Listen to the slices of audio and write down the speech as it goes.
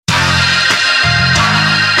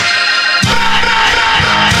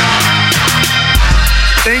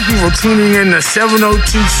you for tuning in to 702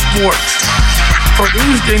 Sports.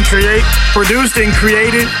 Produced and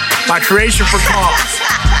created by Creation for Cause.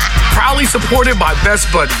 Proudly supported by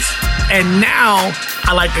Best Buddies. And now,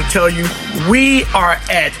 I like to tell you, we are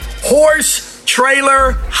at Horse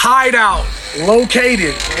Trailer Hideout,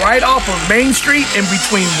 located right off of Main Street in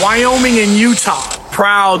between Wyoming and Utah.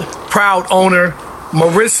 Proud owner,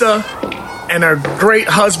 Marissa, and her great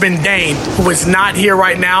husband, Dane, who is not here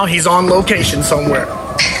right now. He's on location somewhere.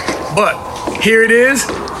 But here it is.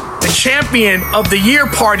 The Champion of the Year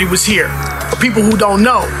party was here. For people who don't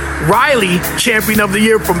know, Riley, Champion of the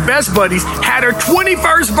Year from Best Buddies, had her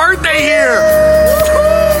 21st birthday here.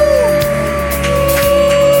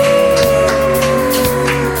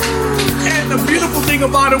 And the beautiful thing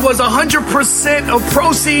about it was 100% of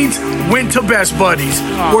proceeds went to Best Buddies,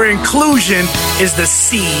 where inclusion is the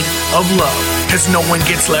seed of love, because no one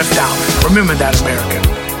gets left out. Remember that, America.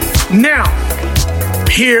 Now,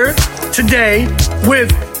 here today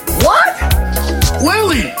with what?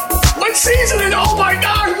 Willie. What season is it? Oh my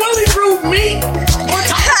God, Willie grew meat. What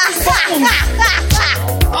time is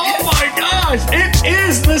Oh my gosh, it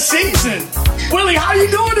is the season. Willie, how you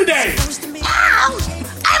doing today? Al,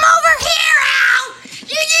 I'm over here, Al.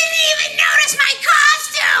 You didn't even notice my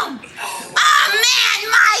costume. Oh man,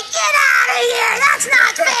 Mike, get out of here. That's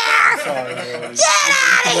not fair. Get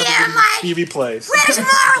out of here, Mike. TV plays. Where's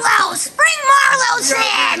Marlowe's? Bring Marlowe's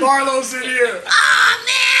in. Marlowe's in here. Oh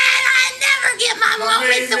man, I never get my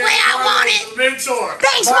moment the way I want it. Mentor.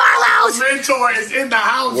 Thanks, Marlowe's. Mentor is in the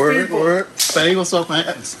house, people. Word. Hey, what's up,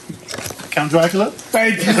 man? Count Dracula?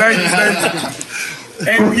 Thank you.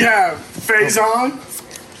 And we have Faison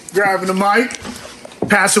grabbing the mic,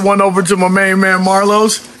 passing one over to my main man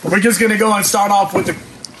Marlowe's. We're just gonna go and start off with a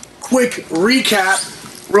quick recap,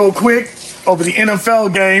 real quick, over the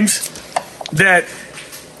NFL games that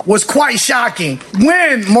was quite shocking.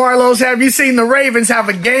 When, Marlowe's, have you seen the Ravens have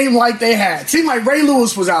a game like they had? Seemed like Ray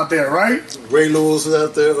Lewis was out there, right? Ray Lewis was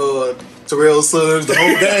out there, Terrell Suggs, the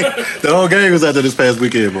whole game. The whole game was out there this past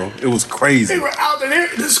weekend, bro. It was crazy. They were out there.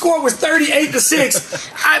 The score was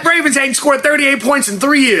 38-6. Ravens hadn't scored 38 points in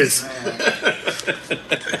 3 years.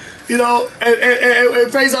 You know, and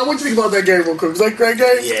Faison, what you think about that game real quick? Was that a great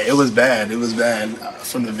game? Yeah, it was bad. It was bad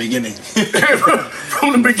from the beginning.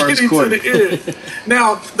 From the beginning to the end.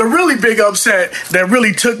 Now, the really big upset that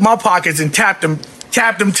really took my pockets and tapped them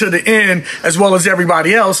to the end, as well as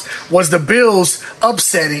everybody else, was the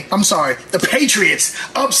Patriots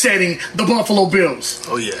upsetting the Buffalo Bills.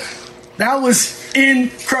 Oh, yeah. That was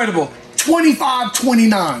incredible.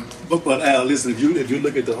 25-29. But Al, listen, if you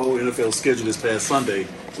look at the whole NFL schedule this past Sunday,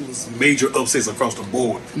 it was major upsets across the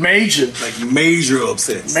board. Major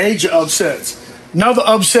upsets. Major upsets. Another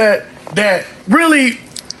upset that really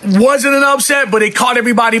wasn't an upset, but it caught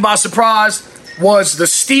everybody by surprise, was the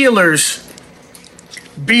Steelers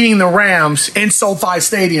beating the Rams in SoFi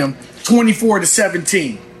Stadium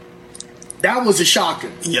 24-17. That was a shocker.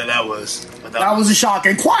 Yeah, that was. That was a shocker.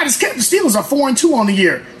 And quiet as kept, the Steelers are 4-2 on the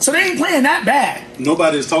year. So they ain't playing that bad.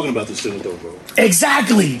 Nobody is talking about the Steelers though, bro.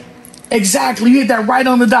 Exactly. You hit that right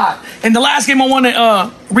on the dot. And the last game I want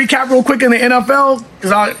to recap real quick in the NFL,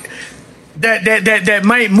 because that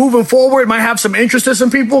might, moving forward, might have some interest to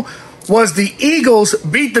some people, was the Eagles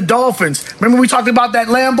beat the Dolphins. Remember we talked about that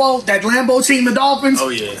Lambeau team, the Dolphins? Oh,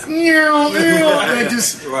 yeah.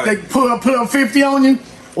 They put up 50 on you,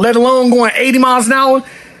 let alone going 80 miles an hour.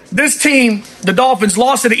 This team, the Dolphins,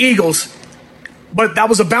 lost to the Eagles, but that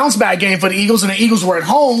was a bounce back game for the Eagles, and the Eagles were at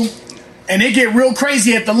home, and it get real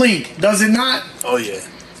crazy at the Link, does it not? Oh, yeah.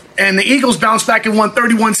 And the Eagles bounced back and won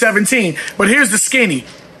 31-17. But here's the skinny.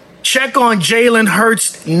 Check on Jalen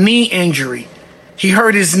Hurts' knee injury. He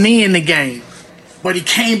hurt his knee in the game, but he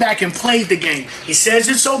came back and played the game. He says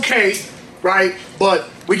it's okay, right? But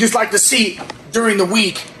we just like to see during the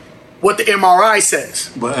week what the MRI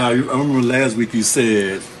says. But I remember last week you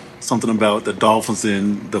said something about the Dolphins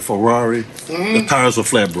and the Ferrari. Mm-hmm. The tires were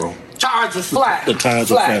flat, bro. Tires were flat. The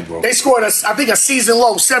tires were flat, bro. They scored, I think, a season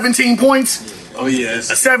low, 17 points. Oh,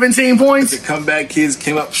 yes. 17 points. The comeback kids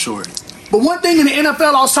came up short. But one thing in the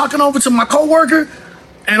NFL, I was talking over to my coworker,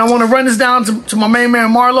 and I want to run this down to my main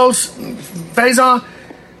man Marlowe's, Faison.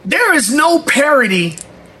 There is no parity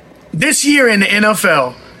this year in the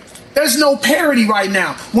NFL. There's no parity right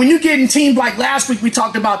now. When you're getting teams like last week, we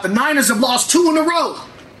talked about the Niners have lost 2 in a row,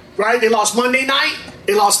 right? They lost Monday night.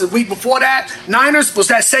 They lost the week before that. Niners was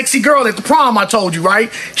that sexy girl at the prom I told you,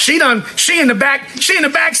 right? She in the back seat of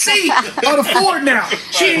the Ford now.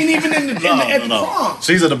 She ain't even at the prom.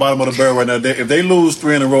 She's at the bottom of the barrel right now. If they lose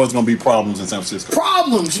 3 in a row, it's gonna be problems in San Francisco.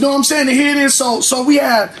 Problems, you know what I'm saying? And here it is. So we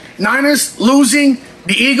have Niners losing,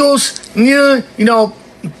 the Eagles,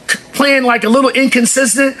 playing like a little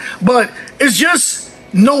inconsistent, but it's just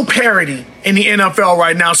no parity in the NFL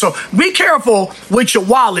right now. So be careful with your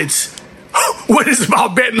wallets when it's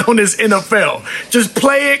about betting on this NFL. Just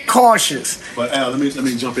play it cautious. But Al, let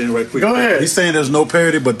me jump in right quick. Go ahead. He's saying there's no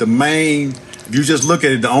parity, but the main, if you just look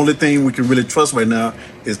at it, the only thing we can really trust right now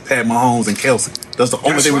is Pat Mahomes and Kelsey. That's the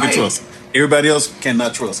only thing we can trust. Everybody else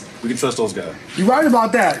cannot trust. We can trust those guys. You're right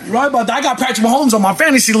about that. I got Patrick Mahomes on my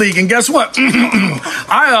fantasy league, and guess what?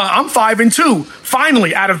 I'm 5-2.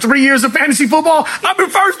 Finally, out of 3 years of fantasy football, I'm in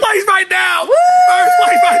first place right now. Woo! First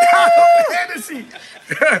place right now in fantasy.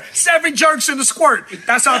 7 jerks in the squirt.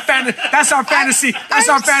 That's our fantasy. That's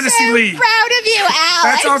our fantasy league. Proud of you, Al.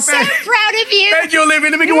 I'm so proud of you. Thank you, Olivia.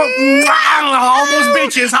 Let me go. Almost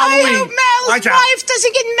bitches. Halloween. I hope Mel's wife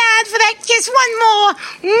doesn't get mad for that kiss. One more.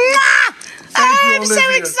 I'm so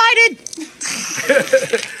excited.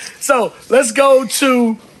 So let's go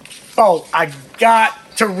to. Oh, I got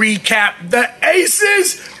to recap the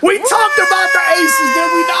Aces. We talked about the Aces,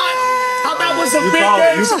 did we not? How that was a big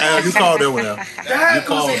game. You called that one out. That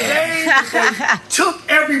was a game that took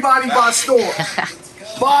everybody by storm.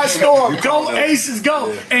 By storm. Go Aces,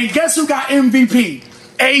 go. And guess who got MVP?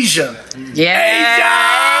 Asia.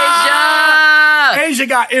 Asia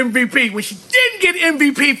got MVP. When she didn't get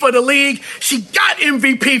MVP for the league, she got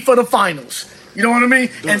MVP for the finals. You know what I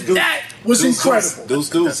mean? That was incredible.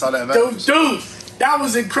 That's all that matters. That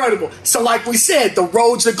was incredible. So like we said, the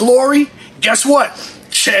roads to glory, guess what?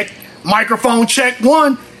 Check. Microphone check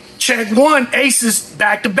one. Aces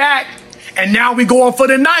back to back. And now we going for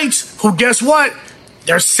the Knights, who guess what?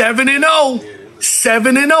 They're 7-0.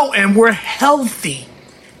 7-0. And we're healthy.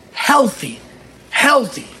 What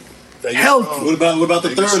about the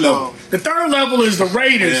third level? The third level is the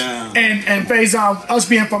Raiders. Yeah. And Faison, us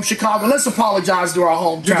being from Chicago, let's apologize to our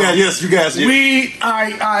hometown. You guys.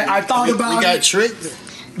 I thought about it. We got tricked.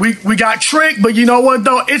 We got tricked, but you know what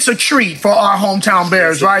though? It's a treat for our hometown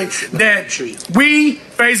Bears, right? That we,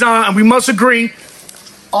 Faison, and we must agree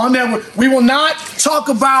on that. We will not talk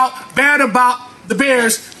bad about the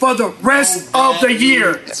Bears for the rest of the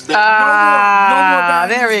year. No more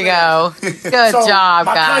there we go. Good job,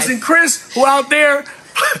 my guys. My cousin Chris, who out there,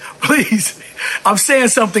 please. I'm saying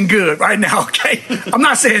something good right now, okay? I'm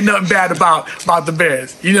not saying nothing bad about the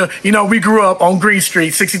Bears. You know, we grew up on Green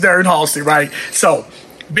Street, 63rd and Halsey, right? So,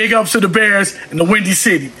 big ups to the Bears in the Windy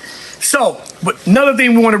City. So, but another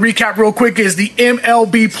thing we want to recap real quick is the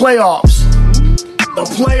MLB playoffs. The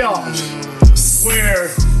playoffs, where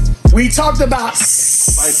we talked about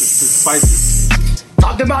Spicy.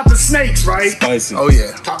 Talked about the Snakes, right? Spicy. Oh,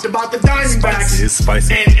 yeah. Talked about the Diamondbacks. It's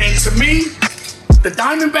spicy. And to me, the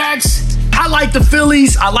Diamondbacks, I like the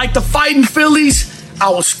Phillies. I like the fighting Phillies. I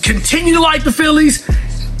will continue to like the Phillies.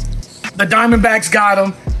 The Diamondbacks got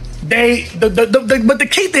them. But the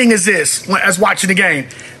key thing is this, as watching the game.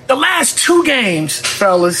 The last 2 games,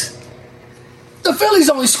 fellas, the Phillies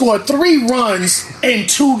only scored 3 runs in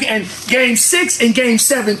Game 6 and Game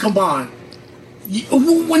 7 combined.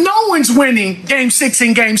 When no one's winning Game 6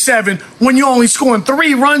 and Game 7, when you're only scoring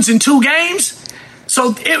 3 runs in 2 games.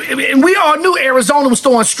 So and we all knew Arizona was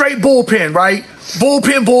throwing straight bullpen, right?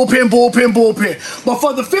 Bullpen. But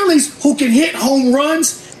for the Phillies, who can hit home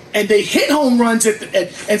runs, and they hit home runs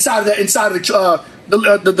inside of their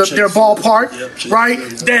ballpark, right?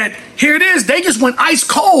 That here it is. They just went ice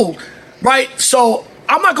cold, right? So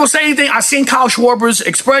I'm not gonna say anything. I seen Kyle Schwarber's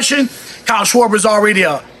expression. Kyle Schwarber's already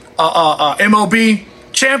a MLB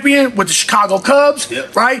champion with the Chicago Cubs,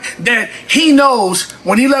 right? That he knows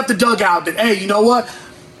when he left the dugout that, hey, you know what?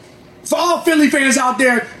 For all Philly fans out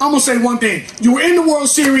there, I'm gonna say one thing. You were in the World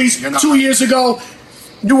Series 2 years ago.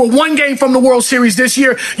 You were 1 game from the World Series this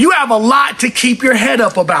year. You have a lot to keep your head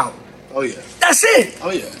up about. Oh, yeah. That's it.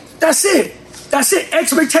 Oh, yeah. That's it.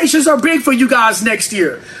 Expectations are big for you guys next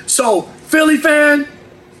year. So, Philly fan,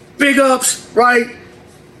 big ups, right?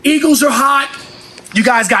 Eagles are hot. You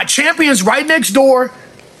guys got champions right next door,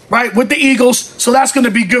 right, with the Eagles. So that's going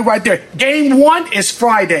to be good right there. Game 1 is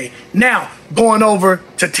Friday. Now, going over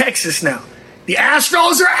to Texas now. The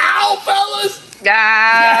Astros are out, fellas. You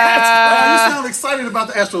sound excited about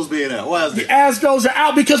the Astros being out. Why is that? The Astros are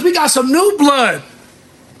out because we got some new blood.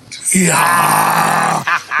 Yeah.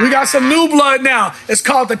 We got some new blood now. It's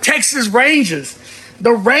called the Texas Rangers.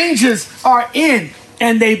 The Rangers are in,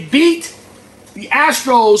 and they beat the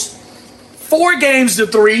Astros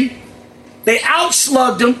 4-3. They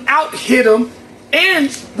outslugged them, out-hit them,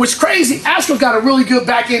 and what's crazy, Astros got a really good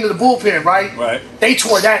back end of the bullpen, right? Right. They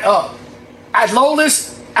tore that up.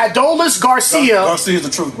 Adolis Garcia. Garcia's the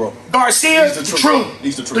truth, bro. Garcia's the truth.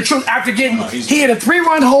 He's the truth. The truth. After he hit a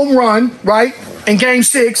 3-run home run, right, in Game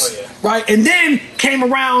 6. right? And then came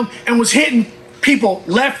around and was hitting people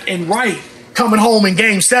left and right coming home in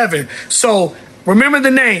Game 7. So remember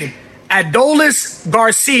the name, Adolis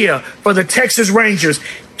Garcia for the Texas Rangers.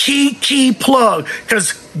 Key plug,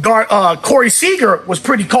 because Corey Seager was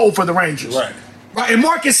pretty cold for the Rangers. Right. And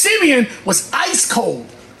Marcus Semien was ice cold.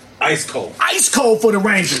 Ice cold. Ice cold for the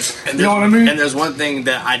Rangers. And you know what I mean? And there's one thing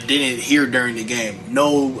that I didn't hear during the game.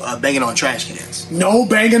 No banging on trash cans. No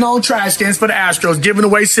banging on trash cans for the Astros, giving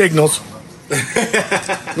away signals.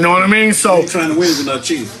 You know what I mean? So You're trying to win if you're not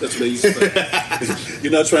cheating. That's what they used to say.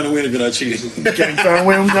 You're not trying to win if you're not cheating. you can't try to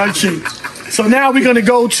win without cheating. So now we're gonna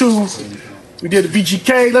go to, we did the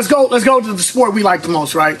VGK. Let's go to the sport we like the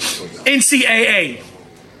most, right? NCAA.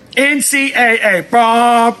 NCAA.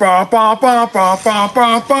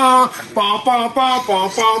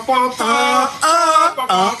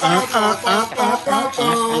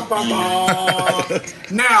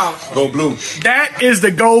 Now, Go blue. that is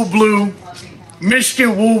the Go Blue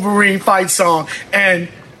Michigan Wolverine fight song. And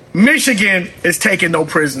Michigan is taking no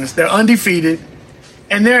prisoners. They're undefeated.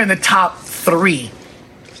 And they're in the top 3.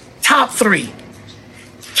 Top 3.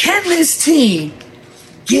 Can this team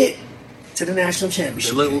get to the national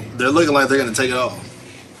championship? They're looking like they're going to take it off.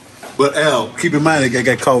 But Al, keep in mind they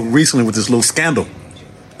got caught recently with this little scandal.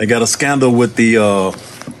 They got a scandal with the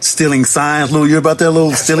stealing signs. You hear about that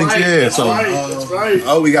little stealing? Yeah. So That's right.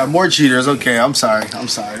 Oh, we got more cheaters. Okay, I'm sorry.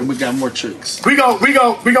 We got more tricks. We go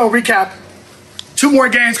recap 2 more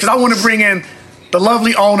games because I want to bring in the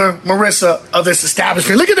lovely owner, Marissa, of this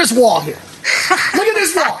establishment. Look at this wall here. Look at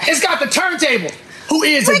this wall. It's got the turntable. Who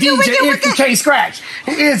is a DJ if you can't scratch?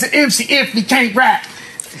 Who is an MC if you can't rap?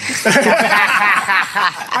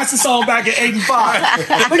 That's the song back in 85.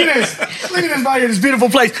 Look at this. Look at this right here, this beautiful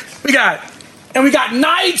place. We got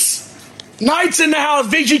Knights. Knights in the house.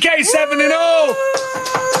 VGK 7-0.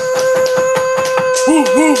 Woo,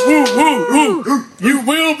 woo, woo, woo, woo. You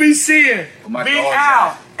will be seeing Big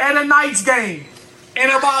Al at a Knights game in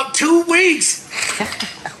about 2 weeks.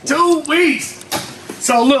 2 weeks.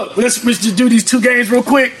 So look, let's just do these 2 games real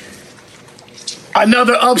quick.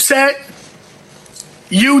 Another upset.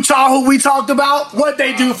 Utah, who we talked about. What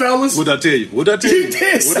they do, fellas? what'd I tell you? You did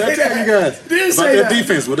say What'd I tell you guys? Did about say that that.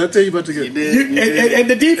 defense? What'd I tell you about the game? And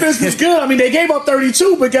the defense was good. I mean, they gave up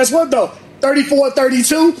 32, but guess what, though?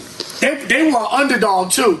 34-32. They were an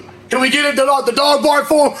underdog, too. Can we get into the dog bark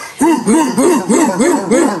for them?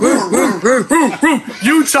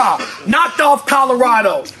 Utah knocked off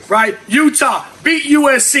Colorado, right? Utah beat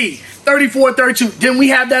USC 34-32. Didn't we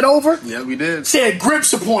have that over? Yeah, we did. Said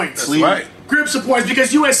grips of points. That's right. Grips of points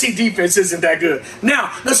because USC defense isn't that good.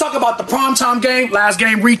 Now, let's talk about the primetime game. Last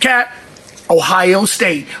game recap. Ohio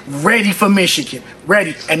State ready for Michigan.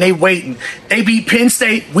 Ready. And they waiting. They beat Penn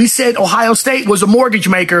State. We said Ohio State was a mortgage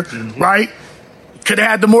maker, right? Could have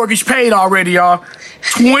had the mortgage paid already, y'all.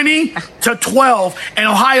 20-12. And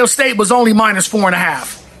Ohio State was only minus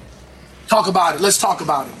 4.5. Talk about it. Let's talk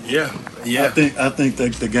about it. Yeah. I think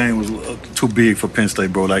the game was too big for Penn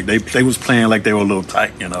State, bro. Like they was playing like they were a little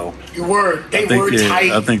tight, you know. You were. They were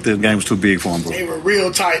tight. I think the game was too big for them, bro. They were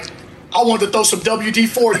real tight. I wanted to throw some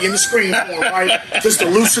WD-40 in the screen for them, right? Just to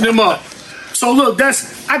loosen them up. So look,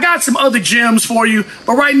 I got some other gems for you,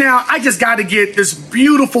 but right now I just got to get this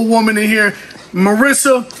beautiful woman in here,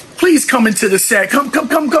 Marissa. Please come into the set. Come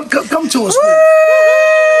to us.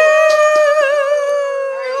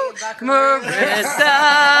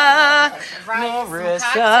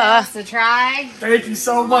 Marissa. To try. Thank you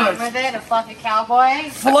so much. With it, a fluffy cowboy.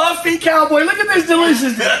 Fluffy cowboy. Look at this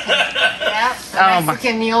deliciousness. Yep. Oh,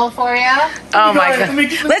 Mexican mule for you. Oh my God.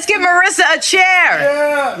 Let's give Marissa a chair.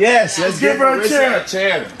 Yeah. Yes, let's Give her a chair.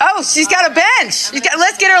 chair. Oh, she's got a bench.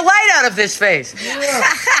 Let's get her light out of this face.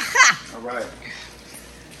 All right.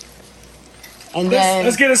 And then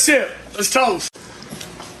Let's get a sip. Let's toast.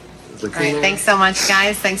 All right, thanks so much,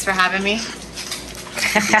 guys. Thanks for having me.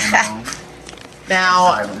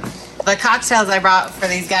 Now, the cocktails I brought for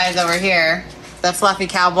these guys over here, the Fluffy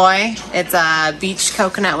Cowboy, it's a beach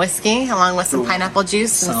coconut whiskey along with some pineapple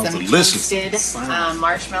juice and some delicious. toasted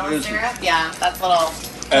marshmallow syrup. Yeah, that's a little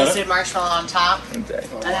toasted marshmallow on top. And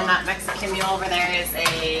then that Mexican mule over there is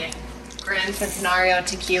a Gran Centenario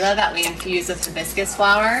tequila that we infuse with hibiscus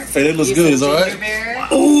flower. Hey, that looks Use good, some all right? ginger beer,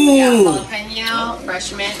 Ooh. jalapeno,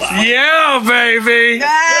 fresh mint. Yeah, baby. Good.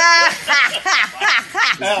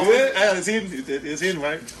 It's hidden,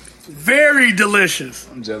 right? Very delicious.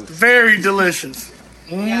 I'm jealous. Very delicious.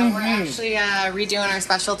 Yeah, we're actually redoing our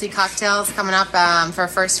specialty cocktails coming up for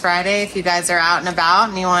First Friday. If you guys are out and about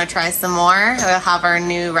and you want to try some more, we'll have our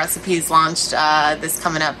new recipes launched this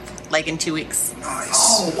coming up like in 2 weeks.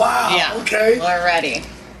 Oh, wow. Yeah. Okay. We're ready.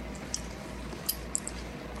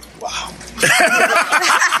 Wow.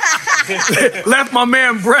 Left my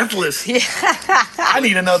man breathless. Yeah. I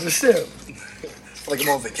need another sip. Like I'm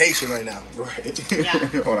on vacation right now.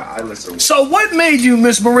 So what made you,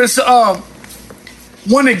 Miss Marissa,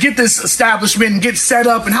 want to get this establishment and get set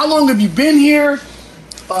up? And how long have you been here?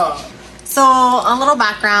 So a little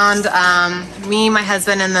background, me, my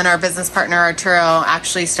husband, and then our business partner, Arturo,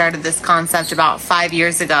 actually started this concept about 5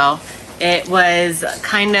 years ago. It was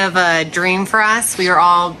kind of a dream for us.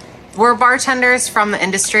 We're bartenders from the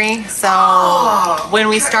industry. So when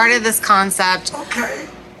we started this concept,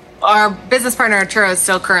 our business partner, Arturo, is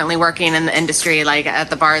still currently working in the industry, like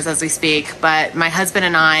at the bars as we speak. But my husband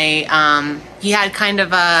and I, he had kind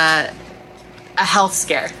of a health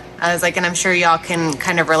scare. I was like, and I'm sure y'all can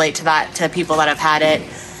kind of relate to that, to people that have had it.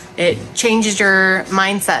 It changes your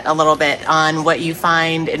mindset a little bit on what you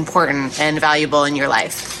find important and valuable in your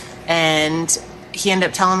life. And he ended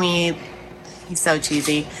up telling me, he's so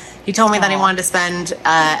cheesy, he told me that he wanted to spend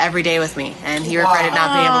every day with me, and he regretted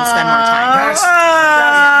not being able to spend more time.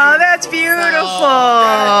 That's beautiful.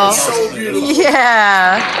 That is so beautiful.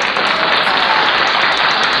 Yeah.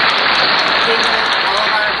 All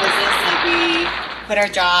of our business, like we quit our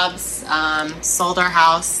jobs, sold our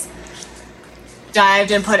house,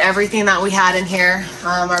 dived and put everything that we had in here.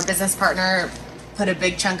 Our business partner put a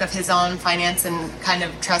big chunk of his own finance and kind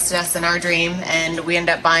of trusted us in our dream, and we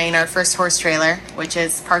ended up buying our first horse trailer, which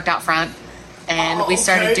is parked out front, and we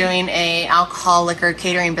started doing a alcohol liquor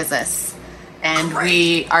catering business. And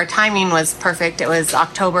our timing was perfect. It was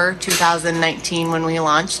October 2019 when we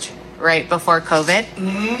launched, right before COVID.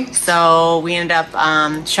 Mm-hmm. So we ended up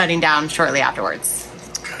shutting down shortly afterwards.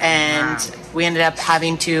 And we ended up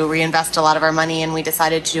having to reinvest a lot of our money, and we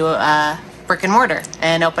decided to do a brick and mortar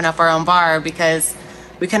and open up our own bar because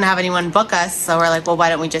we couldn't have anyone book us. So we're like, well, why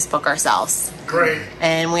don't we just book ourselves? Great.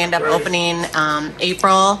 And we ended up opening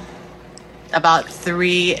April, it's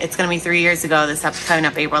going to be 3 years ago this coming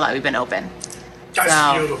up April that we've been open.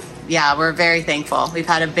 That's beautiful. Yeah, we're very thankful. We've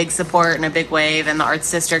had a big support and a big wave, and the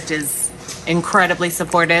Arts District is incredibly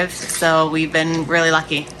supportive. So we've been really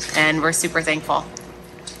lucky, and we're super thankful.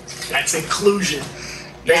 That's inclusion.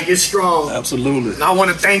 Make it strong. Absolutely. And I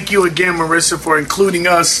want to thank you again, Marissa, for including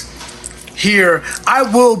us here. I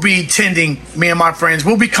will be tending, me and my friends,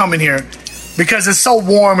 we'll be coming here because it's so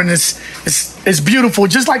warm and it's beautiful,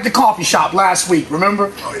 just like the coffee shop last week,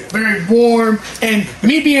 remember? Oh, yeah. Very warm. And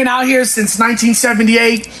me being out here since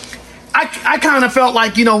 1978, I kind of felt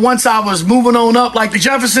like, once I was moving on up like the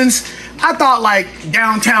Jeffersons, I thought like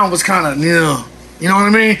downtown was kind of, you know what I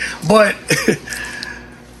mean? But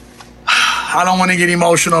I don't want to get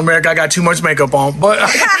emotional, America. I got too much makeup on, but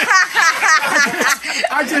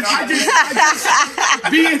I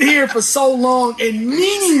just being here for so long and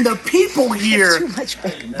meeting the people here.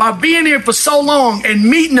 By being here for so long and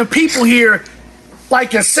meeting the people here,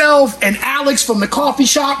 like yourself and Alex from the coffee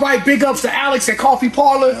shop, right? Big ups to Alex at Coffee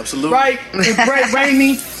Parlor, absolutely, right? And Brett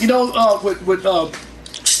Ramey, with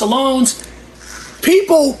Stallone's.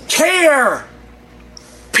 People care.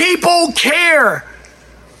 People care.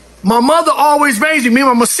 My mother always raised me.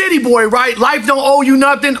 I'm a city boy, right? Life don't owe you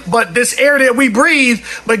nothing but this air that we breathe.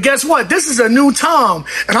 But guess what? This is a new time,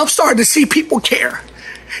 and I'm starting to see people care.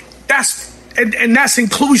 That's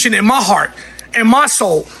inclusion in my heart and my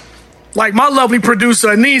soul. Like my lovely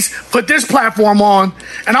producer, Anise, put this platform on,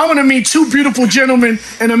 and I'm going to meet two beautiful gentlemen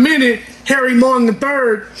in a minute, Harry Long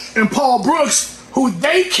III and Paul Brooks, who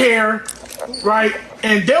they care, right?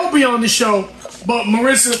 And they'll be on the show. But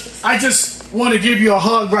Marissa, I just want to give you a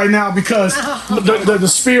hug right now because the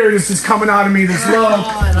spirit is just coming out of me. This love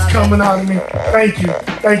is coming out of me. Thank you.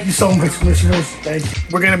 Thank you so much, listeners. Thank you.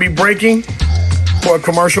 We're going to be breaking for a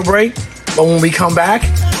commercial break. But when we come back,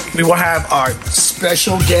 we will have our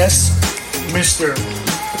special guest, Mr.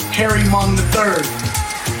 Harry Mung III,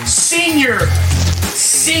 Senior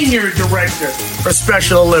Director for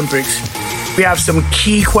Special Olympics. We have some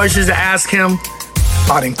key questions to ask him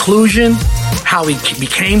about inclusion, how he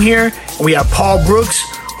became here. And we have Paul Brooks,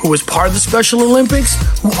 who was part of the Special Olympics,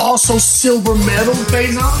 who also silver medal,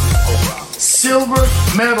 silver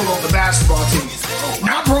medal on the basketball team.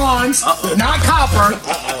 Not bronze, not copper,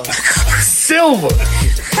 silver.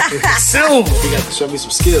 Silver. You got to show me some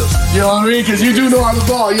skills. You know what I mean? Because you do know how to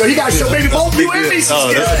ball. He got to show maybe both you and me some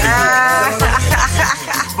skills.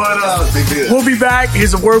 But we'll be back.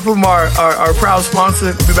 Here's a word from our proud sponsor.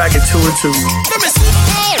 We'll be back in 2 and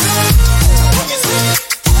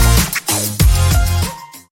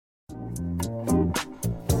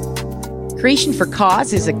 2. Creation for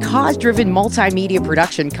Cause is a cause-driven multimedia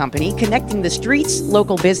production company connecting the streets,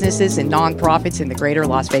 local businesses, and nonprofits in the greater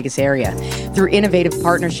Las Vegas area. Through innovative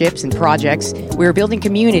partnerships and projects, we are building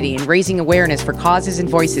community and raising awareness for causes and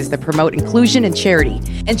voices that promote inclusion and charity.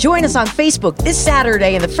 And join us on Facebook this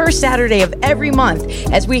Saturday and the first Saturday of every month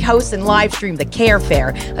as we host and live stream the Care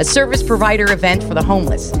Fair, a service provider event for the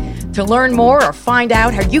homeless. To learn more or find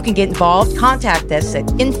out how you can get involved, contact us at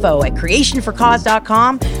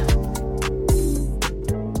info@creationforcause.com.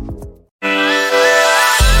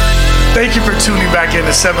 Thank you for tuning back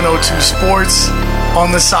into 702 Sports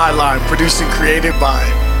on the Sideline, produced and created by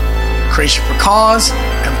Creation for Cause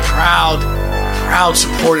and proud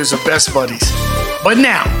supporters of Best Buddies. But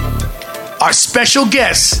now, our special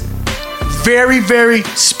guests, very, very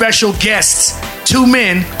special guests, two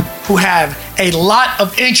men who have a lot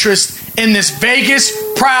of interest in this Vegas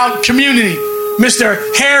proud community. Mr.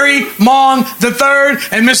 Harry Mong III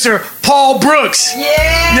and Mr. Paul Brooks.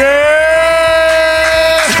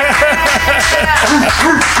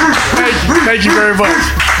 Thank you very much.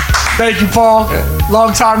 Thank you, Paul.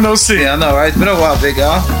 Long time no see. Yeah, I know, right? It's been a while, big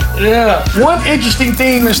guy. Yeah. One interesting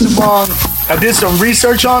thing, Mr. Mong, I did some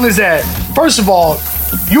research on is that, first of all,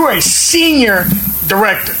 you are a senior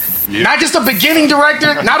director. Yeah. Not just a beginning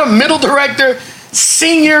director, not a middle director,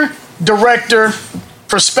 senior director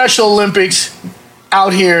for Special Olympics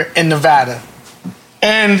out here in Nevada.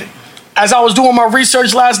 And as I was doing my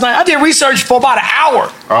research last night, I did research for about an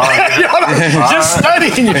hour. Just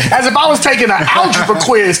studying as if I was taking an algebra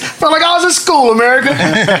quiz. Felt like I was in school, America.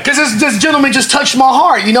 Because this gentleman just touched my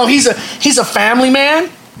heart. You know, he's a family man,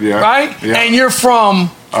 right? Yeah. And you're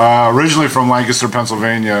from? Originally from Lancaster,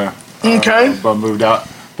 Pennsylvania. Okay. But moved out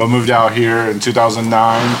here in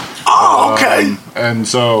 2009. Oh, okay. And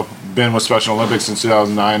so been with Special Olympics since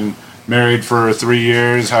 2009. Married for 3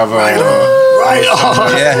 years. Have a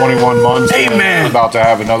 21 months. Amen. About to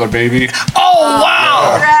have another baby. Oh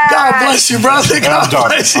wow! God bless you, brother. God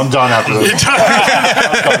bless you. I'm done after this.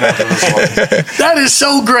 That is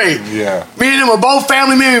so great. Yeah. Me and him are both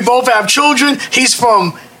family men. We both have children. He's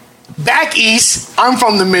from back east. I'm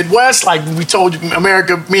from the Midwest. Like we told you,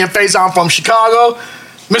 America. Me and Faison, I'm from Chicago.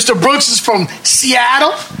 Mr. Brooks is from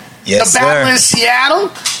Seattle. Yes, the battle in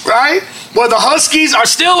Seattle, right? Where the Huskies are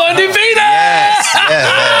still undefeated. Yes.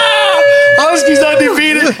 Huskies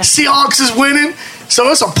undefeated. Seahawks is winning. So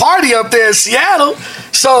it's a party up there in Seattle.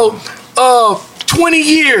 So 20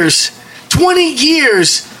 years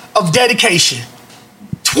of dedication.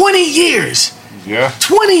 20 years. Yeah.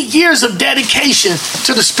 20 years of dedication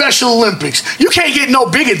to the Special Olympics. You can't get no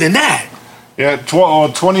bigger than that. Yeah,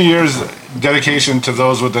 20 years dedication to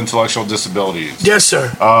those with intellectual disabilities. Yes,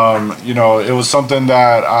 sir. You know, it was something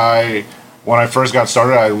that when I first got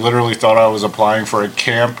started, I literally thought I was applying for a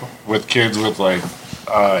camp with kids with like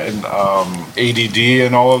ADD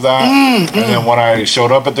and all of that. And then when I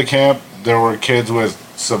showed up at the camp, there were kids with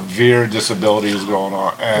severe disabilities going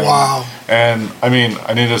on. And, wow. And I mean,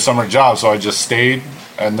 I needed a summer job, so I just stayed,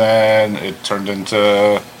 and then it turned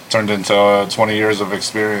into 20 years of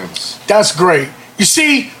experience. That's great. You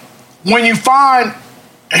see, when you find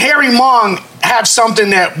Harry Mong have something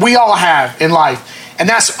that we all have in life, and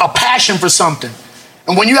that's a passion for something.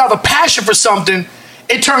 And when you have a passion for something,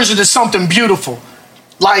 it turns into something beautiful.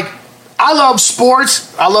 Like, I love sports,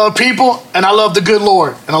 I love people, and I love the good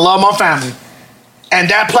Lord, and I love my family. And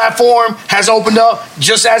that platform has opened up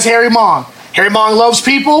just as Harry Mong. Harry Mong loves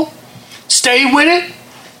people, stayed with it,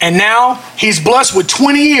 and now he's blessed with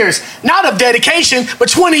 20 years, not of dedication, but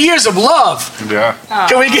 20 years of love. Yeah.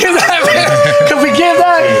 Can we give that? Can we give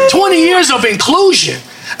that? 20 years of inclusion,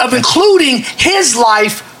 of including his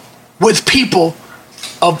life with people,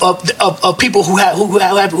 of people who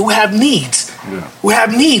have needs, who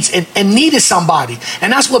have needs and needed somebody,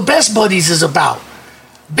 and that's what Best Buddies is about.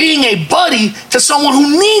 Being a buddy to someone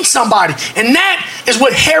who needs somebody, and that is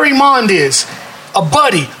what Harry Mond is. A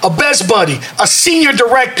buddy, a best buddy, a senior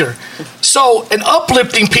director. So, and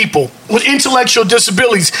uplifting people with intellectual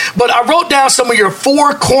disabilities. But I wrote down some of your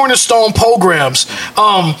 4 cornerstone programs.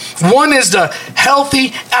 One is the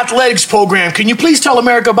Healthy Athletics Program. Can you please tell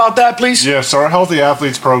America about that, please? Yeah, so our Healthy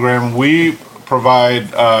Athletes Program, we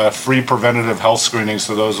provide free preventative health screenings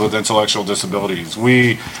to those with intellectual disabilities.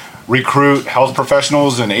 We recruit health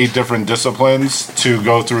professionals in 8 different disciplines to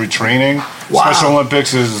go through training. Wow. Special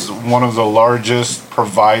Olympics is one of the largest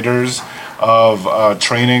providers of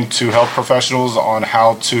training to health professionals on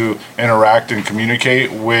how to interact and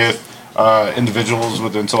communicate with individuals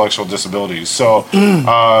with intellectual disabilities. So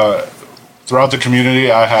throughout the community,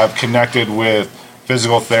 I have connected with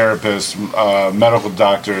physical therapists, medical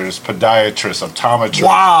doctors, podiatrists, optometrists,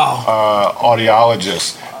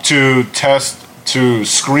 audiologists to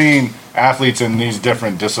screen athletes in these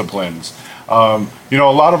different disciplines. A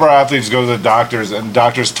lot of our athletes go to the doctors, and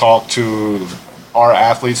doctors talk to our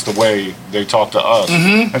athletes the way they talk to us.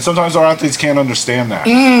 And sometimes our athletes can't understand that.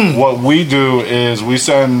 What we do is we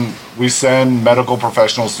send medical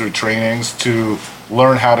professionals through trainings to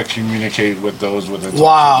learn how to communicate with those with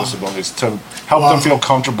intellectual disabilities to help them feel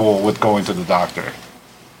comfortable with going to the doctor.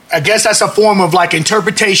 I guess that's a form of like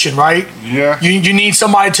interpretation, right? Yeah. You need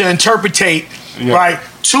somebody to interpretate, right,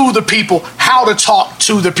 to the people, how to talk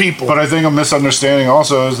to the people. But I think a misunderstanding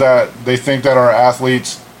also is that they think that our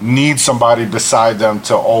athletes need somebody beside them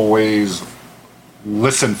to always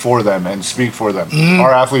listen for them and speak for them.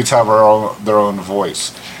 Our athletes have their own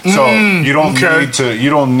voice, so you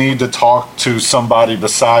don't need to talk to somebody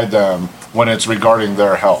beside them when it's regarding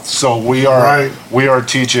their health. So we are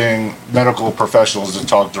teaching medical professionals to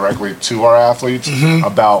talk directly to our athletes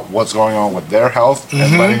about what's going on with their health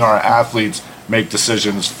and letting our athletes make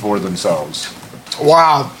decisions for themselves.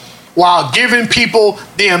 Wow, giving people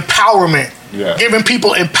the empowerment. Yeah. Giving people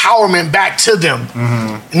empowerment back to them,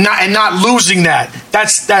 not losing that.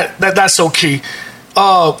 That's so key.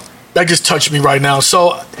 That just touched me right now.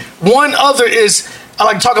 So one other is I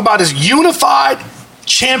like to talk about is Unified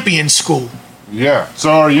Champion School. Yeah.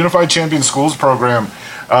 So our Unified Champion Schools program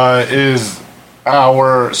is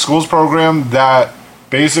our schools program that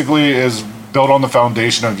basically is built on the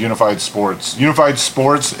foundation of Unified Sports. Unified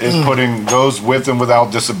Sports is putting those with and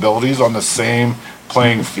without disabilities on the same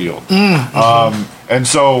playing field. And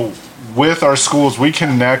so with our schools, we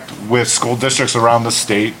connect with school districts around the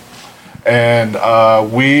state, and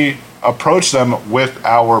we approach them with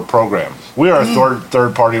our program. We are a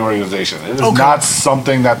third-party organization. It is not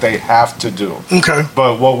something that they have to do.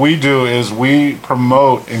 But what we do is we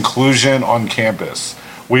promote inclusion on campus.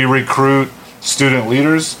 We recruit student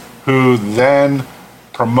leaders who then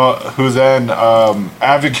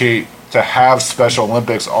advocate to have Special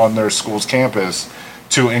Olympics on their school's campus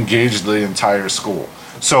to engage the entire school.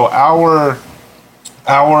 So our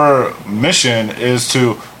mission is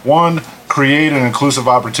to, one, create an inclusive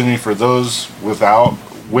opportunity for those with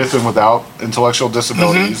and without intellectual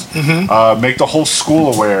disabilities, make the whole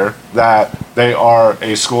school aware that they are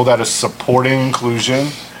a school that is supporting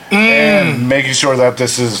inclusion and making sure that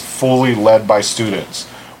this is fully led by students.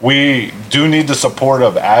 We do need the support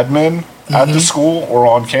of admin at the school or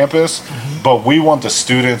on campus, but we want the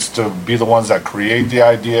students to be the ones that create the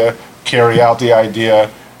idea, carry out the idea,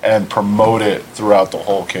 and promote it throughout the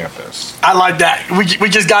whole campus. I like that. We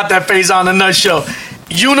just got that phase on the nutshell.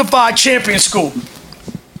 Unified Champion School.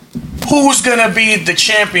 Who's gonna be the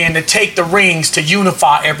champion to take the rings to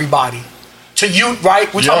unify everybody? Right?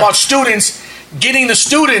 We're talking about students, getting the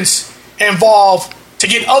students involved to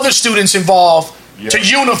get other students involved. To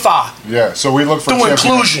unify. Yeah, so we look for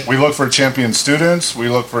inclusion. We look for champion students, we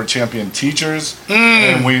look for champion teachers,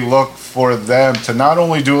 and we look for them to not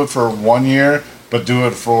only do it for 1 year, but do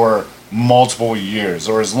it for multiple years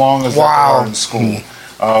or as long as they are in school. We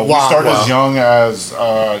start as young as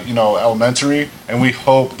elementary, and we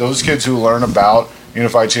hope those kids who learn about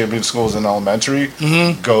Unified Champion Schools in elementary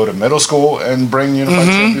go to middle school and bring Unified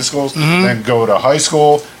Champion Schools, then go to high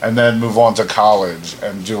school, and then move on to college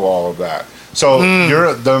and do all of that. So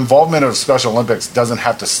the involvement of Special Olympics doesn't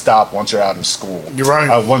have to stop once you're out of school. You're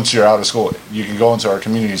right. Once you're out of school, you can go into our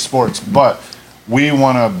community sports, but we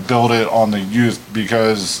want to build it on the youth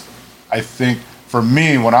because I think for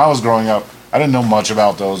me, when I was growing up, I didn't know much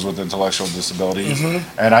about those with intellectual disabilities,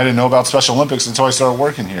 and I didn't know about Special Olympics until I started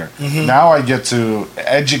working here. Now I get to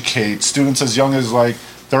educate students as young as like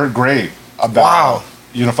 3rd grade about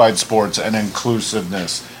unified sports and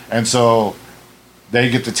inclusiveness, and so they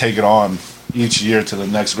get to take it on each year to the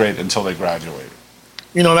next grade until they graduate.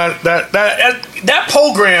 You know, that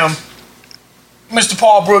program, Mr.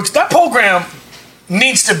 Paul Brooks, that program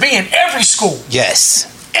needs to be in every school. Yes.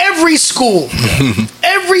 Every school.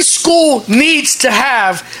 Every school needs to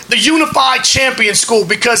have the Unified Champion School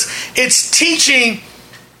because it's teaching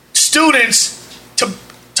students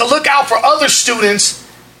to look out for other students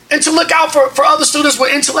and to look out for other students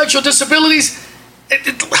with intellectual disabilities.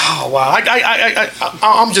 Oh wow!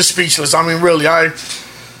 I'm just speechless. I mean, really,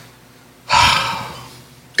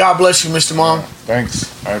 God bless you, Mr. Mom. Thanks,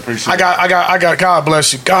 I appreciate it. I got. God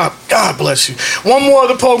bless you. God bless you. One more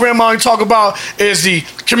other program I want to talk about is the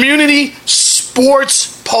Community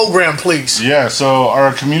Sports Program, please. Yeah. So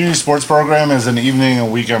our Community Sports Program is an evening and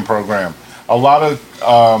weekend program. A lot of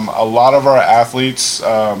our athletes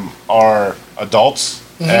are adults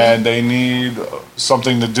and they need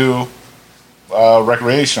something to do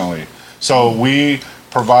recreationally. So we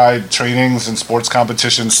provide trainings and sports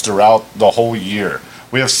competitions throughout the whole year.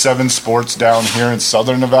 We have 7 sports down here in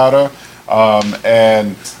Southern Nevada,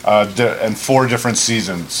 and 4 different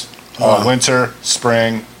seasons: winter,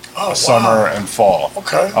 spring, summer, and fall.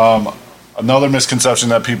 Okay. Another misconception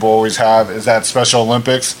that people always have is that Special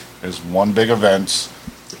Olympics is one big event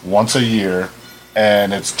once a year,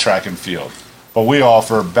 and it's track and field. But we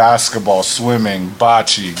offer basketball, swimming,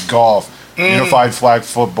 bocce, golf, unified flag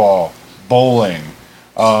football, bowling,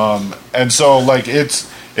 and so like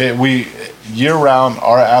we year round.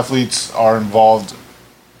 Our athletes are involved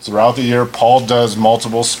throughout the year. Paul does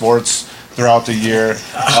multiple sports throughout the year.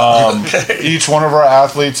 Each one of our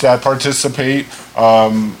athletes that participate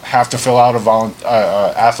have to fill out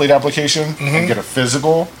a athlete application and get a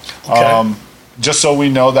physical. Just so we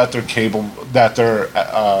know that they're capable, that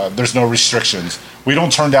there's no restrictions. We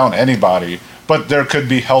don't turn down anybody, but there could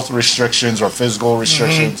be health restrictions or physical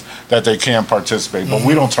restrictions that they can't participate. But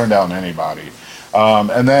we don't turn down anybody.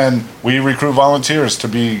 And then we recruit volunteers to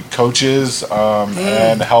be coaches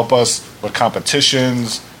and help us with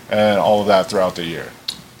competitions and all of that throughout the year.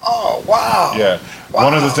 Oh, wow. Yeah. Wow.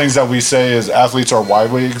 One of the things that we say is athletes are why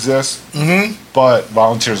we exist, but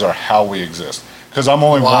volunteers are how we exist. Because I'm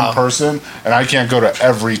only one person, and I can't go to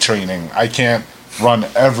every training. I can't run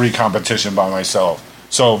every competition by myself.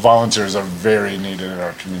 So volunteers are very needed in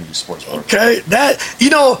our community sports program. Okay. That,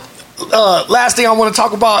 last thing I want to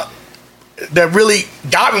talk about that really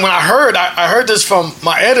got me when I heard this from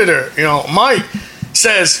my editor, Mike,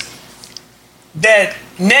 says that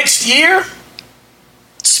next year,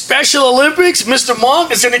 Special Olympics, Mr.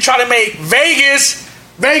 Monk is going to try to make Vegas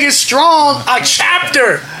strong a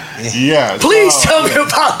chapter. Yeah. Please tell me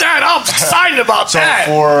about that. I'm excited about that.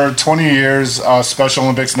 So for 20 years, Special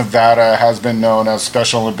Olympics Nevada has been known as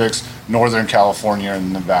Special Olympics Northern California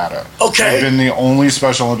and Nevada. Okay. It's been the only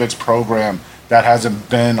Special Olympics program that hasn't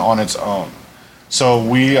been on its own. So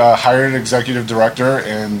we hired an executive director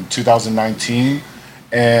in 2019,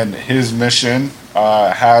 and his mission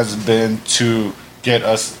has been to get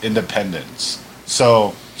us independence.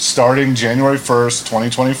 So starting January 1st,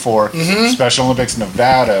 2024, Special Olympics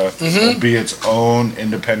Nevada will be its own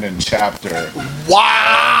independent chapter.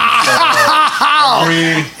 Wow!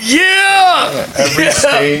 Every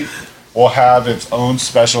state will have its own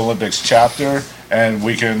Special Olympics chapter, and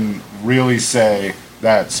we can really say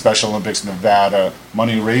that Special Olympics Nevada,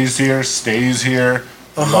 money raised here, stays here.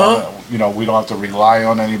 We don't have to rely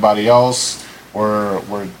on anybody else. We're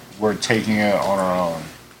taking it on our own.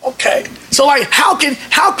 Okay. So how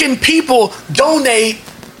can people donate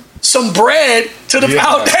some bread to the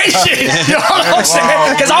foundation? You know what I'm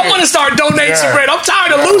saying? Because I want to start donating some bread. I'm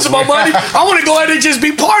tired of losing my money. I want to go ahead and just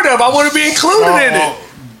be part of it. I want to be included in it.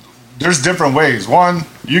 There's different ways. One,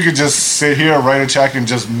 you could just sit here, write a check, and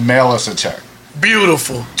just mail us a check.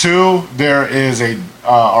 Beautiful. 2, there is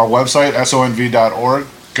our website, sonv.org.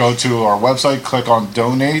 Go to our website, click on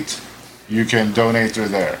donate. You can donate through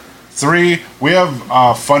there. 3, we have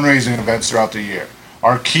fundraising events throughout the year.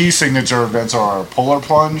 Our key signature events are our Polar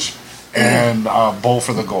Plunge and Bowl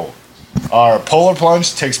for the Gold. Our Polar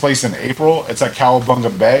Plunge takes place in April. It's at Cowabunga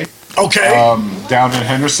Bay. Okay. Down in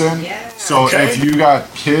Henderson. Yeah. So if you got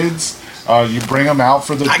kids, you bring them out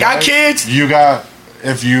for the day. I got kids.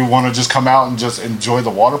 If you want to just come out and just enjoy the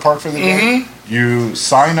water park for the day, you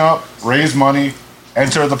sign up, raise money,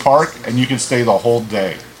 enter the park, and you can stay the whole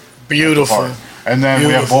day. Beautiful. And then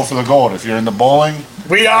we have Bowl for the Gold. If you're in the bowling,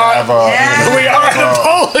 we are in the bowling. We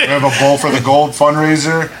have a Bowl for the Gold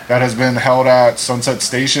fundraiser that has been held at Sunset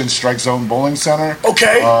Station Strike Zone Bowling Center.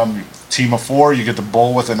 Okay. Team of 4, you get to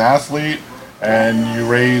bowl with an athlete, and you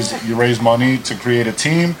raise money to create a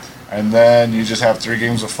team, and then you just have 3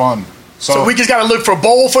 games of fun. So we just got to look for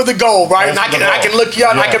Bowl for the Gold, right? And I can look you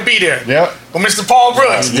up. I can be there. Yep. Well, Mr. Paul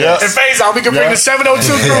Brooks and Faison, we can bring the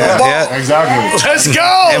 702 crew. Yeah, exactly. Let's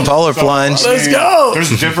go. And Polar Plunge. Let's go.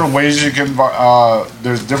 There's different ways you can.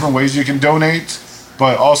 Donate,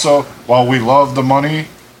 but also while we love the money,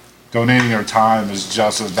 donating your time is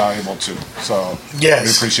just as valuable too. So we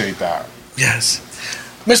appreciate that. Yes.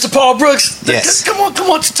 Mr. Paul Brooks, come on,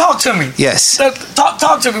 talk to me. Yes.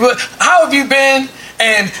 Talk to me. How have you been?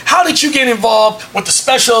 And how did you get involved with the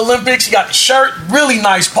Special Olympics? You got the shirt, really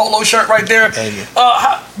nice polo shirt right there. Thank you.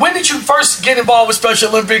 When did you first get involved with Special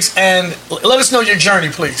Olympics? And let us know your journey,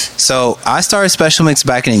 please. So I started Special Olympics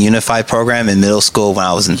back in a unified program in middle school when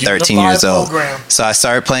I was 13 years old. So I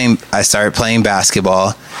started playing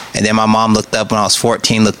basketball, and then my mom looked up when I was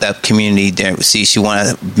 14, looked up community. She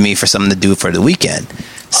wanted me for something to do for the weekend.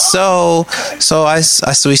 So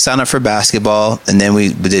we signed up for basketball, and then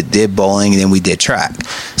we did bowling, and then we did track.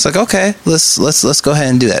 It's like, okay, let's go ahead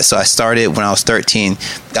and do that. So I started when I was 13,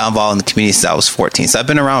 got involved in the community since I was 14. So I've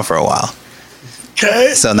been around for a while.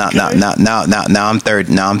 Okay. So now I'm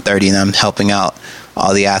 30, and I'm helping out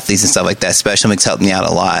all the athletes and stuff like that. Special Mix helped me out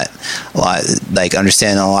a lot, like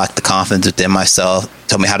understanding the confidence within myself,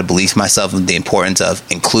 told me how to believe myself and the importance of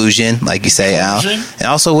inclusion, like you say, Al, and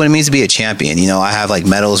also what it means to be a champion. You know, I have like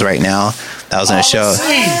medals right now. I was in a show. So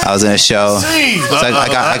I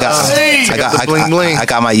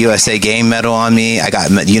got my USA game medal on me. I got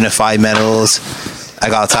unified medals. I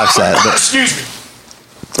got all types of that. Excuse me.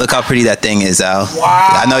 Look how pretty that thing is, Al.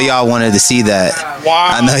 Wow. I know y'all wanted to see that.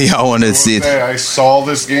 Wow. I know y'all wanted to see that. I saw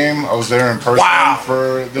this game. I was there in person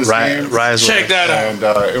for this game. Check that out.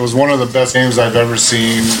 And it was one of the best games I've ever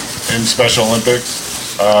seen in Special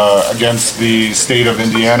Olympics against the state of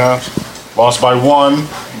Indiana. Lost by 1.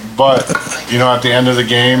 But, you know, at the end of the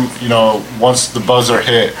game, you know, once the buzzer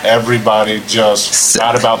hit, everybody just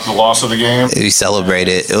forgot about the loss of the game. We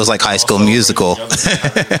celebrated. It was like High School Musical.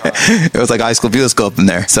 It was like High School Musical up in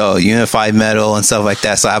there. So unified medal and stuff like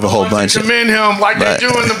that. So I have a whole bunch of commend him like they do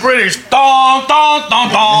in the British. Dun, dun,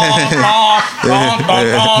 dun, dun, dun, dun,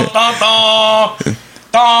 dun, dun, dun,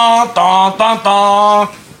 dun, dun,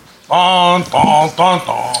 dun, dun,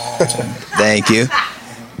 dun. Thank you.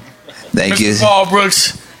 Thank you. Paul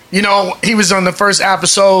Brooks. You know, he was on the first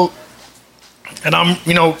episode, and I'm,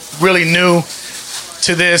 you know, really new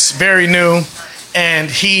to this, very new,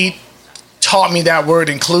 and he taught me that word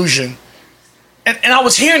inclusion. And I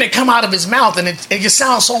was hearing it come out of his mouth, and it just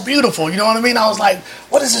sounds so beautiful, you know what I mean? I was like,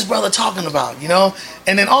 what is this brother talking about, you know?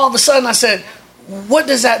 And then all of a sudden I said, what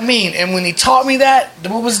does that mean? And when he taught me that,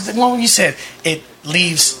 what was the one you said? It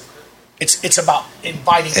leaves... It's about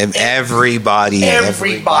inviting everybody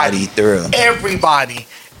through.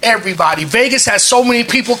 Everybody. Vegas has so many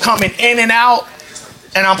people coming in and out,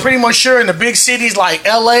 and I'm pretty much sure in the big cities like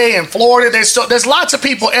LA and Florida, there's lots of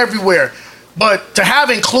people everywhere. But to have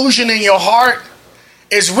inclusion in your heart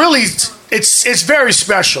is really it's very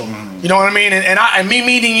special. You know what I mean? And me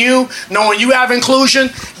meeting you, knowing you have inclusion,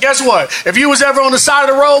 guess what? If you was ever on the side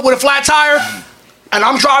of the road with a flat tire, and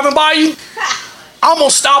I'm driving by you, I'm gonna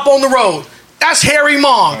stop on the road. That's Harry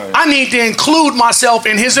Mong. I need to include myself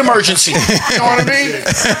in his emergency. You know what I mean?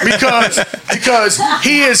 Because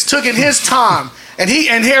he has taken his time. And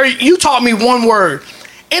Harry, you taught me one word.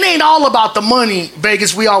 It ain't all about the money,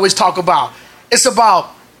 Vegas, we always talk about. It's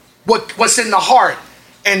about what's in the heart.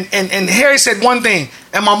 And Harry said one thing,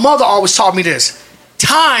 and my mother always taught me this.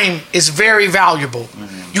 Time is very valuable.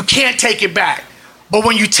 You can't take it back. But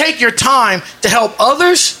when you take your time to help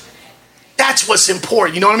others, that's what's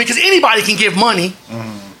important, you know what I mean? Because anybody can give money,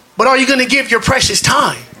 but are you going to give your precious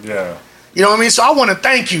time? Yeah. You know what I mean? So I want to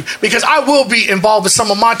thank you because I will be involved with some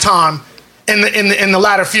of my time in the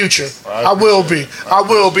latter future. I will be,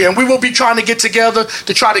 and we will be trying to get together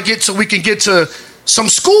to try to get so we can get to some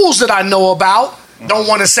schools that I know about. Don't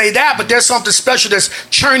want to say that, but there's something special that's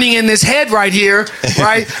churning in this head right here,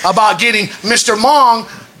 right? About getting Mr. Mong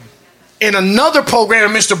in another program,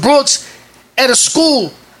 Mr. Brooks, at a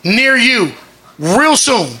school near you real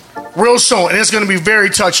soon, and it's going to be very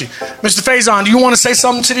touching. Mr. Faison, do you want to say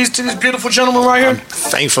something to these beautiful gentlemen right here? I'm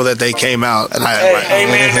thankful that they came out, and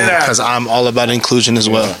amen to that, because I'm all about inclusion as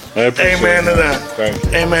well. Amen to that.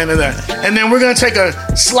 Amen to that. And then we're going to take a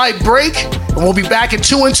slight break, and we'll be back in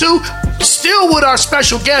 2 and 2, still with our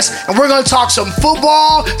special guest, and we're going to talk some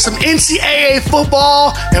football, some NCAA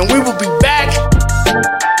football, and we will be back.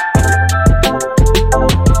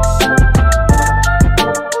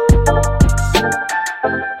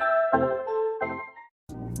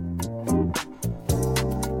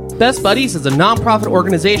 Best Buddies is a nonprofit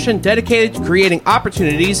organization dedicated to creating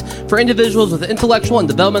opportunities for individuals with intellectual and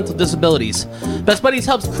developmental disabilities. Best Buddies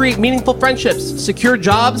helps create meaningful friendships, secure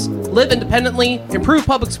jobs, live independently, improve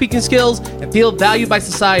public speaking skills, and feel valued by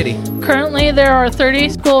society. Currently, there are 30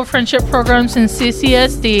 school friendship programs in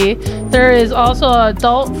CCSD. There is also an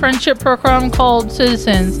adult friendship program called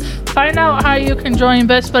Citizens. Find out how you can join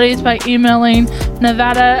Best Buddies by emailing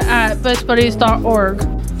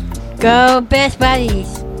nevada@bestbuddies.org. Go Best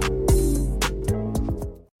Buddies!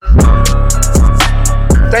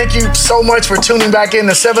 Thank you so much for tuning back in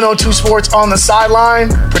to 702 Sports on the Sideline,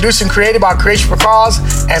 produced and created by Creation for Cause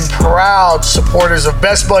and proud supporters of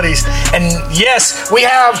Best Buddies. And yes, we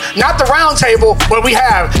have not the round table, but we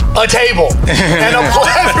have a table and a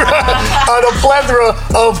plethora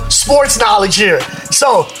of sports knowledge here.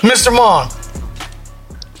 So, Mr. Mong,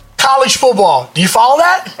 college football, do you follow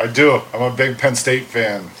that? I do. I'm a big Penn State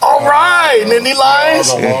fan. All right, Nittany Lions.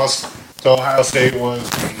 The loss So Ohio State was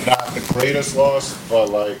not the greatest loss, but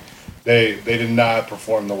like they did not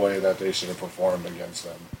perform the way that they should have performed against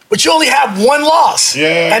them. But you only have one loss.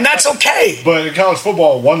 Yeah, and that's okay. But in college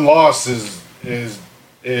football, one loss is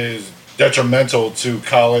detrimental to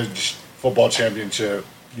college football championship.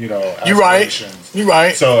 You're right. aspirations. You're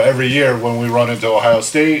right. So every year when we run into Ohio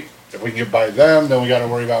State, if we can get by them, then we got to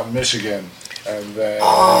worry about Michigan. And then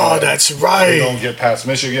that's right. If we don't get past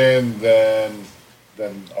Michigan, then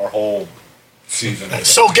our whole season.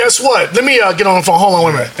 So guess what? Let me get on the phone. Hold on,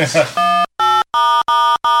 wait a minute.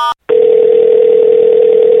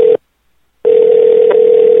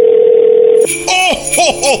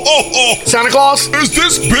 Santa Claus? Is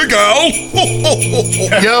this Big Al?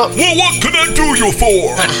 Yep. Well, what can I do you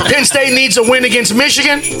for? Penn State needs a win against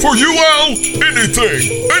Michigan. For you, Al,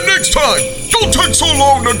 anything. And next time, don't take so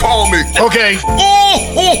long to call me. Okay.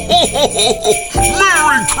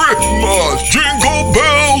 Merry Christmas! Jingle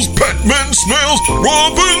bells, Batman smells,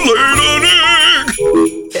 Robin laid an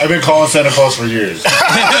egg. I've been calling Santa Claus for years.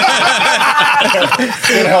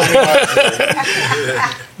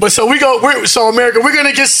 But so America, we're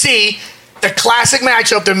gonna just see the classic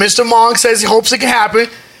matchup that Mr. Mong says he hopes it can happen.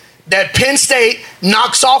 That Penn State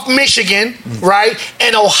knocks off Michigan, right?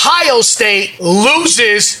 And Ohio State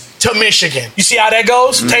loses to Michigan. You see how that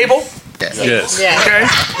goes? Table? Yes. Yeah. Okay.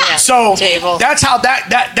 Yeah. So Table. that's how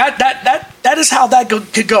that is how that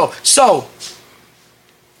could go. So,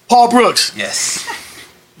 Paul Brooks. Yes.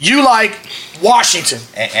 You like Washington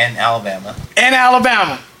And Alabama. and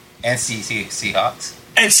Alabama And Seahawks.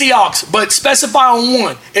 and Seahawks, but specify on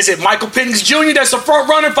one. Is it Michael Penix Jr. that's the front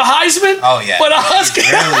runner for Heisman? Oh, yeah. But He's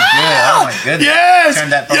really good. Oh, my goodness. Yes. Turn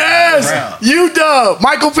that program around. UW.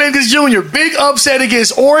 Michael Penix Jr. Big upset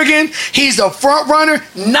against Oregon. He's the front runner.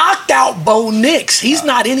 Knocked out Bo Nix. He's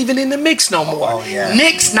not even in the mix no more. Oh, yeah.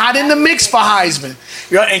 Nix not in the mix for Heisman.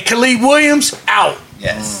 Yeah, and Khalid Williams out.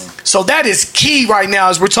 Yes. So that is key right now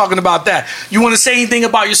as we're talking about that. You want to say anything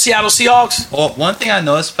about your Seattle Seahawks? Well, one thing I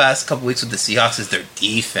noticed past couple weeks with the Seahawks is their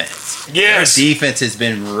defense. Yes. Their defense has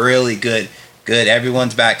been really good.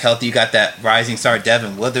 Everyone's back healthy. You got that rising star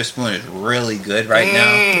Devin Witherspoon is really good right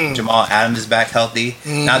now. Jamal Adams is back healthy.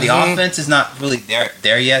 Now the offense is not really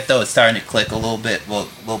there yet though. It's starting to click a little bit more,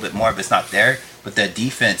 but it's not there. But the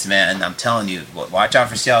defense, man, I'm telling you, watch out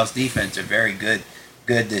for Seattle's defense. They're very good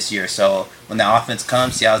this year. So when the offense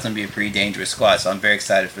comes, Seattle's going to be a pretty dangerous squad. So I'm very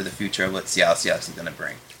excited for the future of what Seattle Seahawks is going to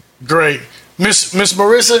bring. Great. Miss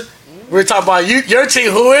Marissa, we're talking about your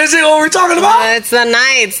team. Who is it? What we're talking about? It's the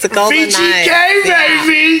Knights, the Golden Knights. VGK,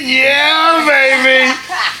 baby. Yeah, baby.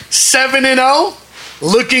 7-0.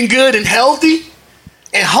 Looking good and healthy.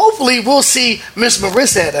 And hopefully we'll see Miss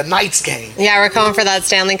Marissa at a Knights game. Yeah, we're going for that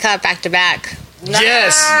Stanley Cup back to back.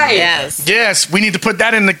 Yes. Yes. We need to put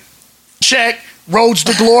that in the check. Roads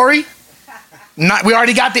to glory. We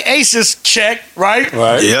already got the Aces check, right?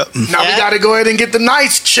 Right. Yep. Now we got to go ahead and get the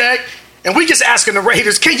Knights check. And we just asking the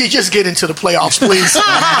Raiders, can you just get into the playoffs, please?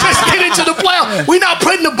 Just get into the playoffs. We're not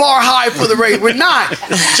putting the bar high for the Raiders. We're not.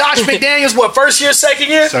 Josh McDaniels, what, first year, second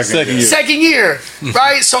year? Second year. Second year,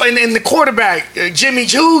 right? So, and the quarterback, Jimmy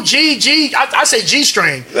G, I say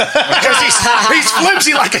G-string. Because he's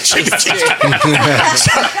flimsy like a Jimmy G-string.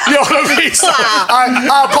 You know what I mean? So,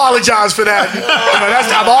 I apologize for that.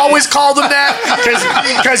 I've always called him that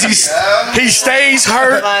because he stays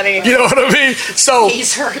hurt. You know what I mean? So,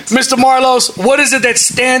 He's hurt. Mr. Marlos, what is it that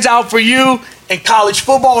stands out for you in college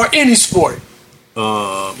football or any sport?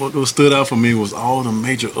 What stood out for me was all the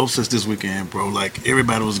major upsets this weekend, bro. Like,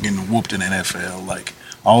 everybody was getting whooped in the NFL. Like,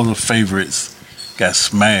 all the favorites got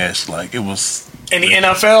smashed. Like, it was... In the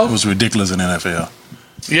NFL? It was ridiculous in the NFL.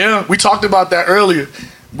 Yeah, we talked about that earlier.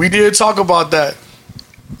 We did talk about that.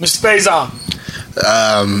 Mr. Faison.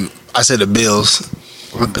 I said the Bills.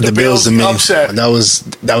 The Bills to me. Upset. That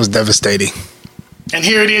was devastating. And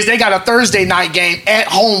here it is. They got a Thursday night game at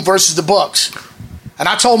home versus the Bucks. And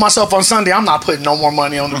I told myself on Sunday, I'm not putting no more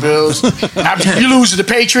money on the Bills. After you lose to the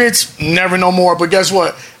Patriots, never no more. But guess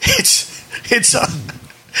what? It's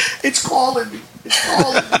calling me.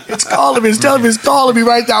 It's calling me. It's telling me it's calling me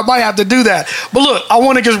right now. I might have to do that. But look, I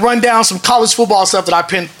want to just run down some college football stuff that I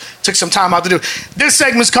took some time out to do. This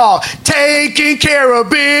segment's called Taking Care of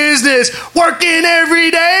Business. Working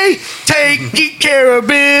every day, taking care of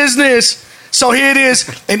business. So here it is.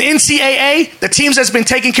 In NCAA, the teams that's been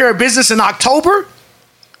taking care of business in October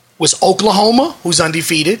was Oklahoma, who's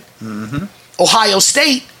undefeated. Mm-hmm. Ohio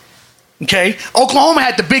State. Okay. Oklahoma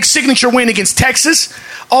had the big signature win against Texas.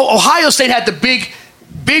 Ohio State had the big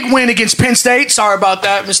win against Penn State. Sorry about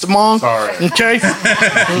that, Mr. Mong. Sorry. Okay.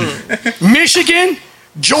 Michigan,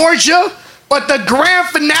 Georgia. But the grand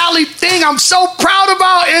finale thing I'm so proud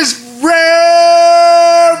about is Rebels.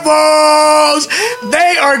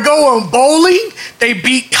 They are going bowling. They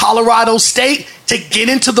beat Colorado State to get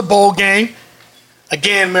into the bowl game.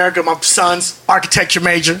 Again, America, my son's architecture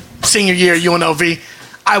major, senior year at UNLV.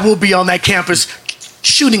 I will be on that campus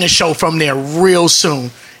shooting a show from there real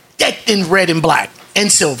soon. Decked in red and black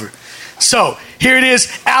and silver. So, here it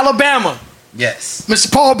is, Alabama. Yes.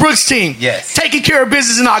 Mr. Paul Brooks' team. Yes. Taking care of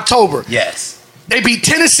business in October. Yes. They beat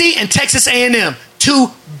Tennessee and Texas A&M.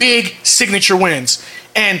 2 big signature wins.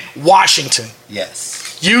 And Washington.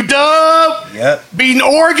 Yes. UW. Yep. Beating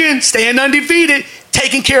Oregon, staying undefeated,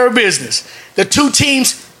 taking care of business. The 2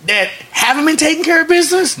 teams that haven't been taking care of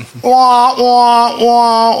business,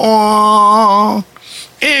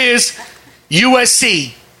 is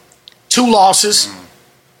USC. 2 losses.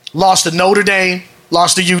 Lost to Notre Dame,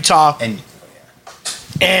 lost to Utah.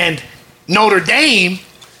 And Notre Dame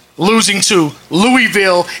losing to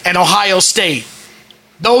Louisville and Ohio State.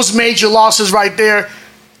 Those major losses right there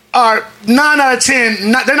are 9 out of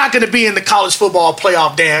 10. They're not going to be in the college football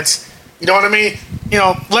playoff dance. You know what I mean? You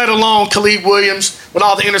know, let alone Khalid Williams with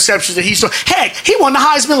all the interceptions that he saw. Heck, he won the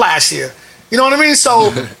Heisman last year. You know what I mean?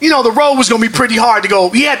 So, you know, the road was going to be pretty hard to go.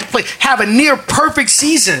 He had to have a near perfect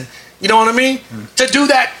season. You know what I mean? To do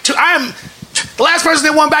that. The last person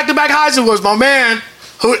that won back-to-back Heisman was my man.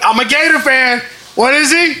 I'm a Gator fan. What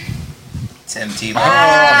is he? Tim Tebow.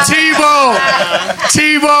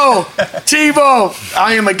 Tebow.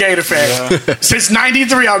 I am a Gator fan. Since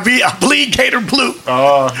 '93, I bleed Gator blue.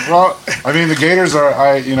 Well, I mean, the Gators are,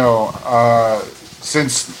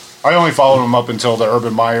 since I only followed them up until the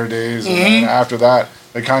Urban Meyer days, and then after that,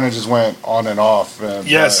 they kind of just went on and off. And,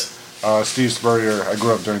 yes. Steve Spurrier, I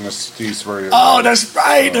grew up during the Steve Spurrier. Oh, that's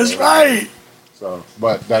right. That's right. So,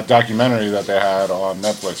 but that documentary that they had on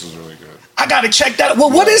Netflix is really good. I got to check that. Well,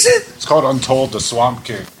 what is it? It's called Untold: The Swamp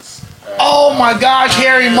Kings. Oh my gosh,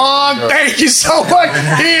 Harry Long, thank you so much.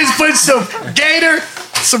 He has put some Gator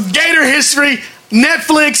history.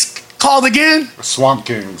 Netflix, called again? Swamp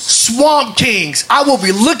Kings. Swamp Kings. I will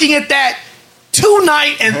be looking at that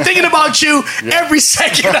tonight and thinking about you every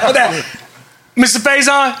second of that. Mr.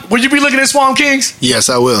 Faison, will you be looking at Swamp Kings? Yes,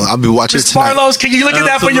 I will. I'll be watching Mr. tonight. Marlos, can you look at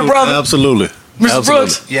that for your brother? Absolutely. Mr.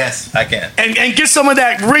 Brooks? Yes, I can. And get some of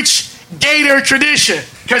that rich Gator tradition.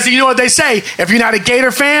 Because you know what they say, if you're not a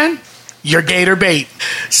Gator fan, you're Gator bait.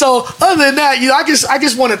 So other than that, I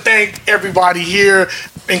just want to thank everybody here.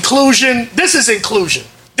 Inclusion. This is inclusion.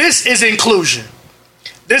 This is inclusion.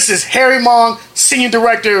 This is Harry Mong, Senior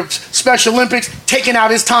Director of Special Olympics, taking out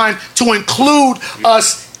his time to include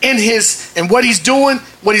us in what he's doing,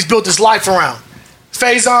 what he's built his life around.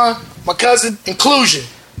 Faison, my cousin, inclusion.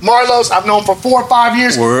 Marlos, I've known for 4 or 5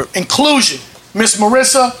 years. Word. Inclusion. Miss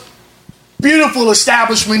Marissa, beautiful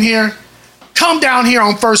establishment here. Come down here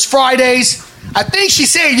on First Fridays. I think she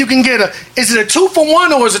said you can get is it a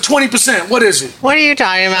 2-for-1 or is it 20%? What is it? What are you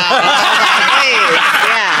talking about?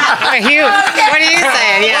 Yeah. What are you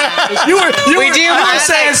saying? Yeah. You were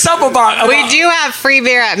saying something about. We do have free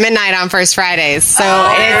beer at midnight on First Fridays. So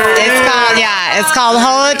it's called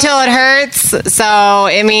Hold It Till It Hurts. So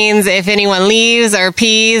it means if anyone leaves or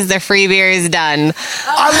pees, the free beer is done.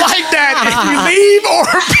 I like that. If you leave or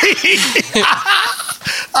pee.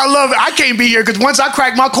 I love it. I can't be here because once I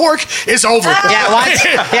crack my cork, it's over. Yeah, watch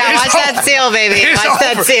that seal, baby. Watch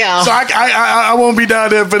that seal. So I won't be down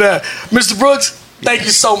there for that. Mr. Brooks, thank you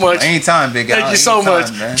so much. Anytime, big guy. Thank you so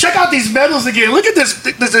much. Man. Check out these medals again. Look at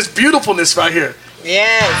this beautifulness right here.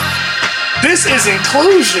 Yes. This is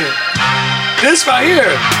inclusion. This right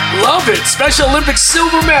here. Love it. Special Olympics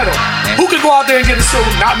silver medal. Yeah. Who could go out there and get a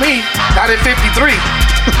silver? Not me. Not at 53.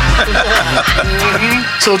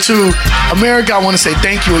 So to America, I want to say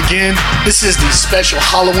thank you again. This is the special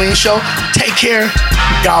Halloween show. Take care.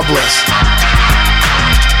 God bless.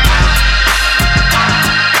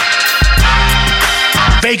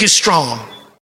 Vegas strong.